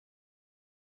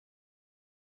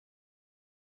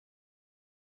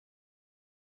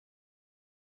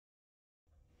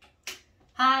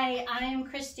Hi, I'm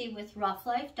Christy with Rough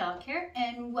Life Dog Care,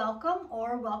 and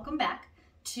welcome back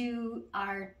to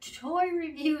our Toy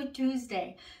Review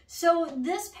Tuesday. So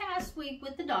this past week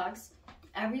with the dogs,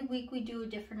 every week we do a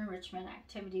different enrichment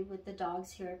activity with the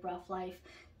dogs here at Rough Life.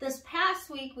 This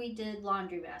past week we did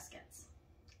laundry baskets.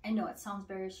 I know it sounds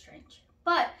very strange,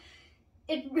 but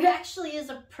it actually is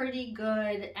a pretty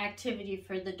good activity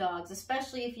for the dogs,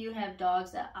 especially if you have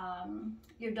dogs that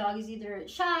your dog is either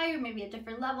shy or maybe at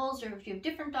different levels, or if you have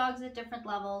different dogs at different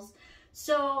levels.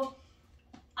 So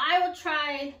I will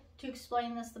try to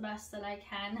explain this the best that I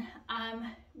can.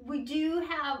 We do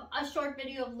have a short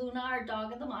video of Luna, our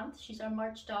dog of the month. She's our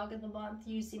March dog of the month,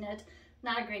 using it.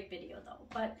 Not a great video though,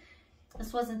 but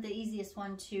this wasn't the easiest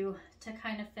one to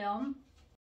kind of film.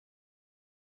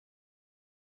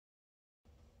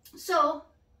 So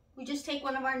we just take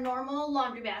one of our normal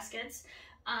laundry baskets,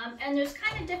 and there's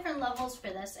kind of different levels for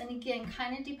this, and again,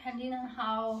 kind of depending on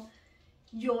how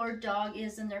your dog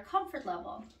is in their comfort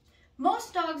level.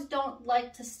 Most dogs don't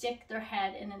like to stick their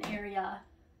head in an area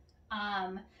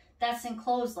that's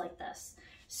enclosed like this.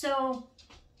 So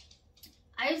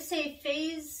I would say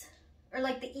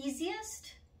the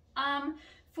easiest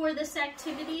for this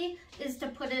activity is to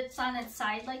put it on its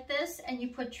side like this, and you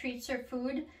put treats or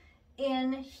food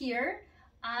in here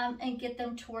and get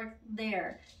them toward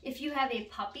there. If you have a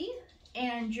puppy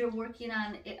and you're working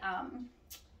on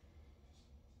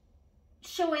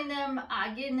showing them,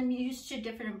 getting them used to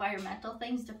different environmental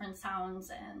things, different sounds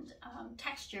and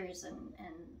textures and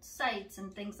sights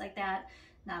and things like that,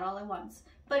 not all at once.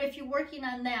 But if you're working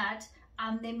on that,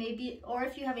 they may be, or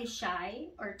if you have a shy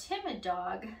or timid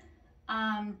dog,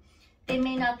 they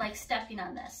may not like stepping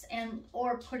on this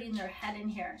or putting their head in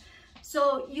here.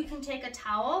 So you can take a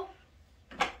towel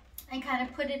and kind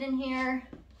of put it in here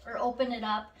or open it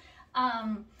up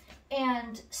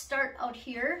and start out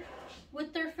here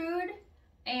with their food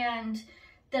and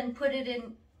then put it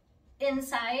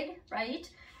inside, right?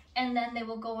 And then they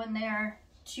will go in there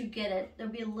to get it. They'll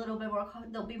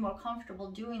be more comfortable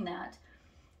doing that.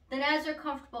 Then as they're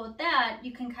comfortable with that,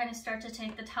 you can kind of start to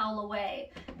take the towel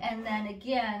away. And then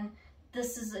again,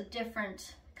 this is a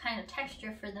different kind of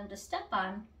texture for them to step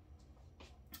on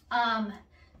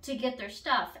to get their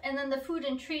stuff. And then the food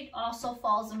and treat also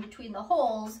falls in between the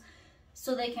holes,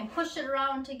 so they can push it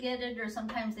around to get it, or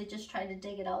sometimes they just try to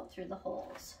dig it out through the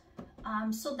holes.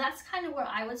 So that's kind of where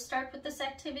I would start with this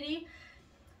activity.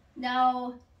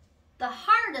 Now, the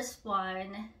hardest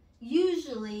one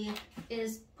usually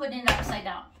is putting it upside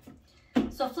down.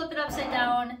 So flip it upside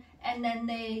down, and then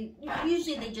they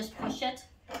just push it,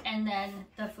 and then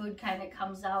the food kind of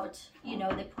comes out, you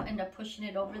know, they end up pushing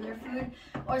it over their food,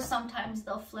 or sometimes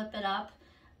they'll flip it up.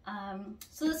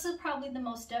 So this is probably the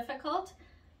most difficult.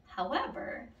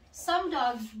 However, some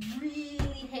dogs really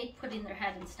hate putting their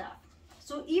head in stuff.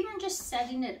 So even just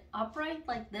setting it upright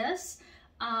like this,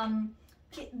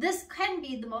 this can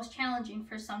be the most challenging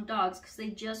for some dogs, because they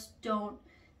just don't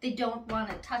want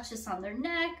to touch this on their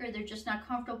neck, or they're just not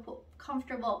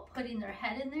comfortable putting their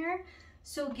head in there.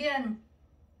 So again,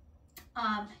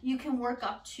 you can work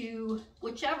up to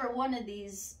whichever one of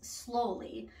these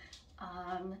slowly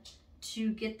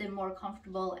to get them more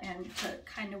comfortable and to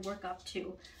kind of work up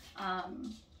to.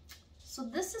 So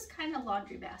this is kind of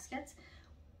laundry baskets.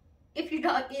 If your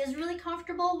dog is really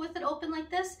comfortable with it open like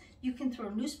this, you can throw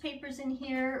newspapers in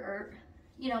here, or,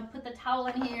 you know, put the towel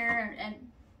in here and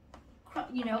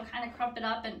you know, kind of crump it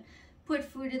up and put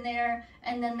food in there,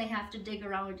 and then they have to dig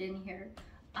around in here.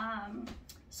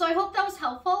 So I hope that was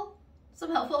helpful.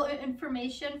 Some helpful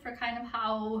information for kind of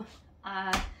how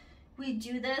we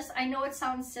do this. I know it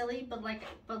sounds silly, but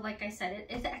like I said,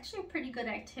 it's actually a pretty good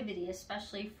activity,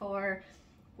 especially for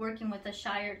working with a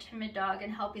shy or timid dog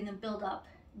and helping them build up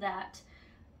that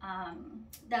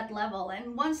level.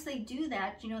 And once they do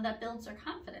that, you know, that builds their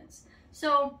confidence.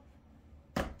 So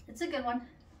it's a good one.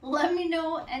 Let me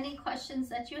know any questions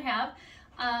that you have.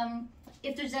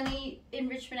 If there's any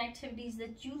enrichment activities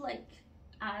that you like,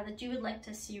 that you would like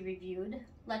to see reviewed,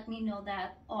 let me know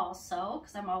that also,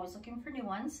 because I'm always looking for new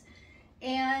ones.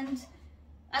 And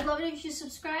I'd love it if you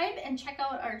subscribe and check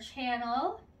out our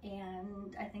channel.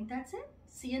 And I think that's it.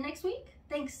 See you next week.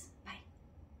 Thanks. Bye.